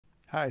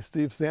Hi,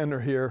 Steve Sander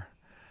here.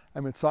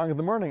 I'm at Song of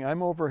the Morning.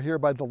 I'm over here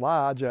by the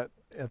lodge at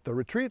the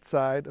retreat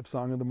side of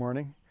Song of the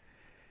Morning.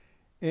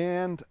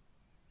 And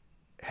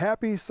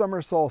happy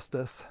summer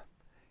solstice.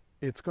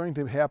 It's going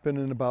to happen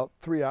in about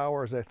 3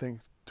 hours, I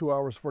think, 2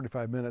 hours,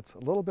 45 minutes, a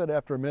little bit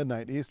after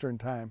midnight Eastern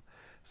time.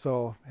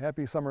 So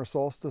happy summer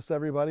solstice,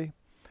 everybody.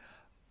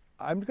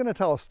 I'm going to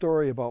tell a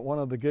story about one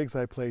of the gigs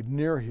I played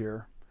near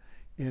here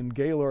in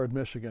Gaylord,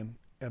 Michigan,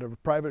 at a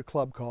private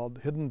club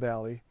called Hidden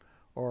Valley,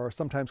 or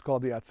sometimes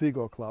called the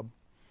Otsego Club.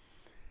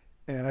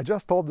 And I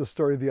just told this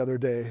story the other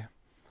day.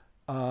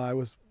 I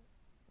was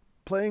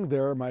playing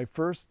there my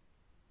first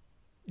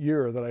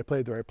year that I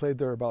played there. I played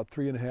there about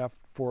 3.5,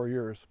 4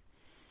 years.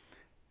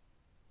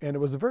 And it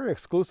was a very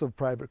exclusive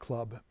private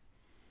club.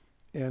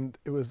 And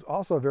it was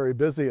also very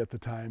busy at the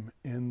time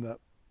in the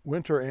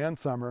winter and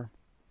summer.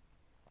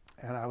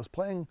 And I was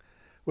playing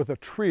with a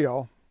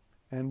trio,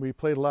 and we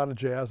played a lot of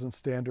jazz and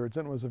standards,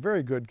 and it was a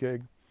very good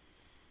gig.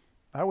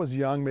 I was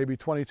young, maybe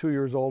 22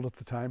 years old at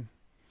the time,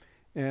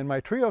 and my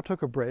trio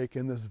took a break,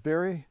 and this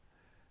very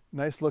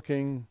nice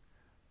looking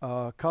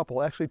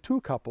couple, actually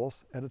two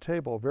couples at a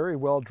table, very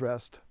well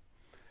dressed,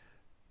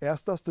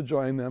 asked us to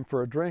join them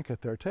for a drink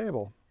at their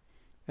table.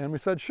 And we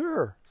said,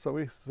 sure. So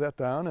we sat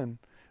down and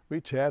we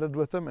chatted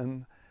with them,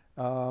 and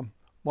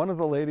one of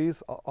the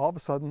ladies all of a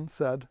sudden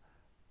said,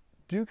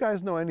 do you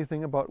guys know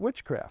anything about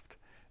witchcraft?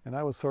 And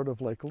I was sort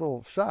of like a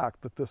little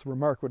shocked that this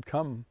remark would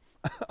come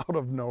out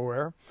of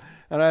nowhere.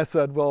 And I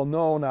said, well,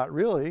 no, not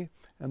really.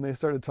 And they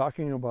started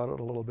talking about it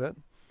a little bit.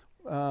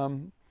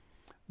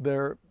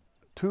 Their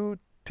two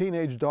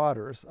teenage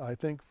daughters, I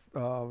think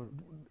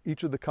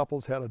each of the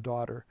couples had a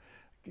daughter,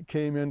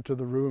 came into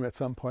the room at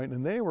some point,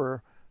 and they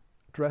were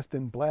dressed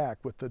in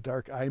black with the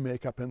dark eye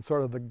makeup and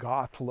sort of the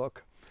goth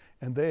look.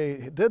 And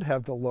they did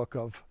have the look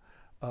of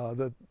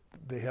that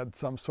they had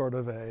some sort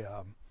of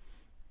a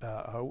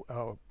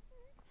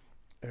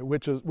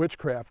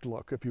witchcraft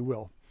look, if you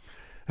will.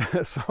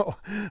 So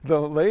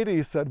the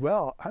lady said,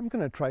 well, I'm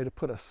going to try to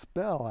put a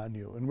spell on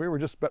you. And we were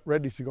just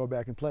ready to go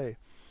back and play.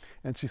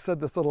 And she said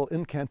this little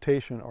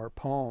incantation or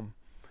poem.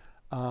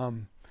 I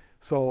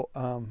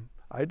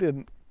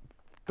didn't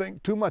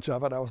think too much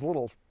of it. I was a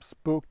little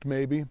spooked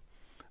maybe.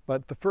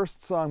 But the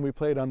first song we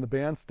played on the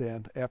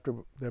bandstand after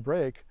the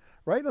break,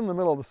 right in the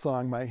middle of the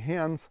song, my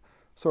hands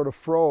sort of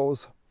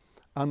froze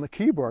on the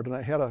keyboard, and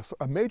I had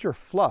a major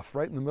fluff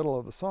right in the middle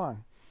of the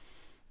song.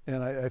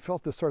 And I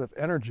felt this sort of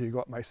energy go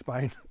up my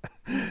spine.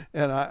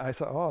 And I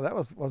said, oh, that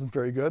wasn't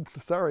very good.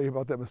 Sorry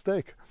about that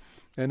mistake.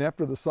 And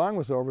after the song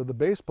was over, the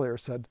bass player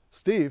said,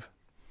 Steve,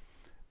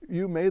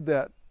 you made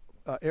that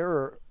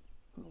error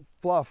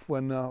fluff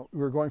when we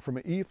were going from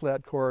an E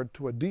flat chord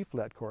to a D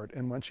flat chord.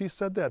 And when she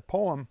said that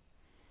poem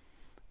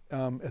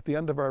at the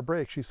end of our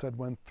break, she said,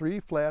 when 3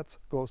 flats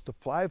goes to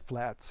 5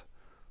 flats,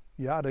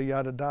 yada,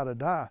 yada, da, da,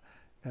 da.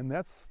 And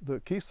that's the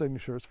key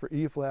signatures for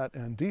E flat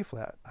and D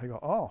flat. I go,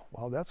 oh,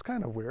 well, that's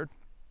kind of weird.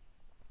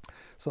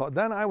 So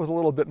then I was a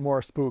little bit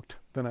more spooked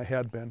than I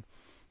had been.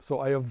 So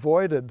I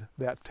avoided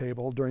that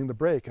table during the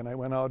break, and I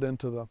went out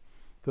into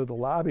the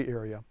lobby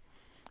area.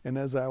 And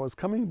as I was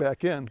coming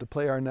back in to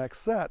play our next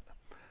set,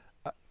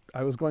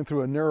 I was going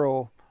through a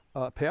narrow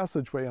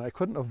passageway, and I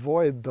couldn't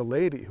avoid the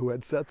lady who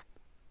had said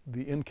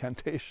the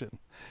incantation.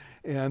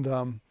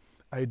 And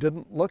I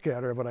didn't look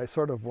at her, but I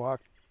sort of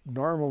walked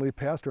normally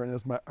past her, and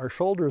as our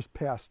shoulders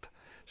passed,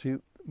 she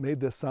made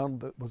this sound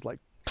that was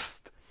like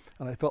psst,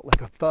 and I felt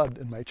like a thud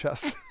in my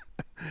chest.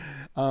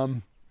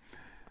 And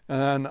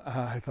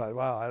I thought,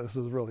 wow, this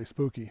is really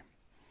spooky.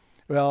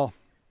 Well,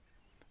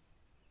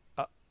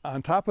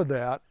 on top of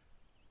that,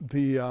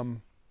 we had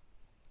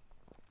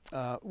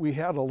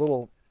a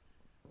little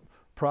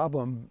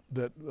problem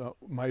that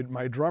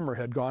my drummer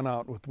had gone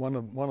out with one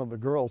of the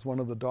girls, one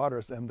of the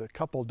daughters, and the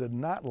couple did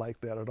not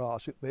like that at all.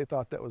 They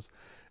thought that was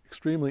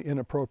extremely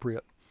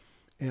inappropriate,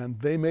 and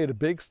they made a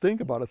big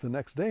stink about it the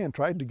next day and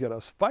tried to get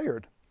us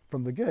fired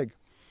from the gig.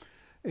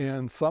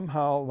 And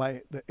somehow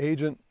the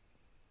agent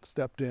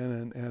stepped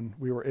in, and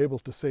we were able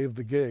to save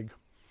the gig.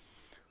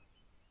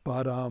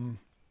 But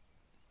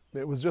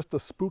it was just a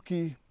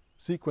spooky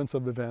sequence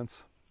of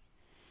events,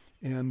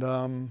 and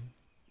I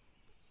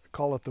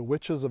call it the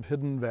Witches of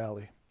Hidden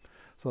Valley.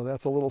 So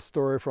that's a little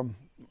story from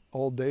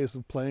old days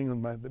of playing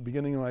in the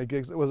beginning of my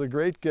gigs. It was a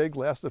great gig,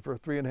 lasted for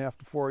 3.5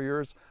 to 4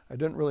 years. I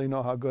didn't really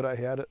know how good I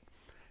had it.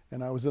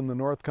 And I was in the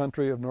North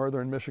Country of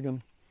northern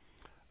Michigan,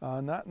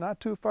 not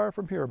too far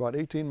from here, about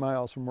 18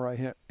 miles from where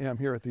I am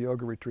here at the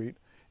yoga retreat.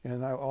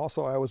 And I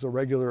was a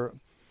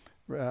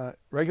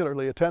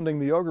regularly attending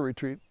the yoga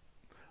retreat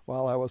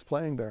while I was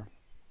playing there.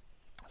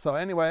 So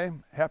anyway,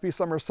 happy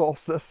summer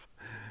solstice.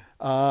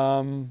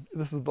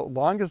 This is the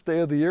longest day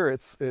of the year.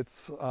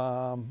 It's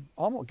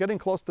almost getting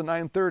close to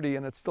 9:30,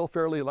 and it's still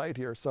fairly light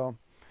here. So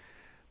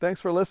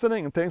thanks for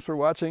listening, and thanks for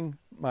watching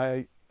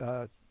my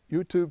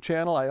YouTube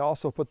channel. I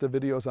also put the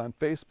videos on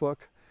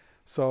Facebook.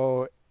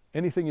 So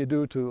anything you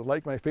do to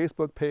like my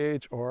Facebook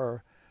page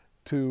or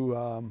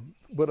to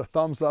put a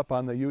thumbs up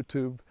on the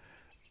YouTube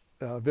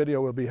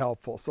video will be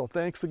helpful. So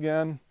thanks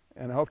again,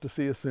 and I hope to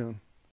see you soon.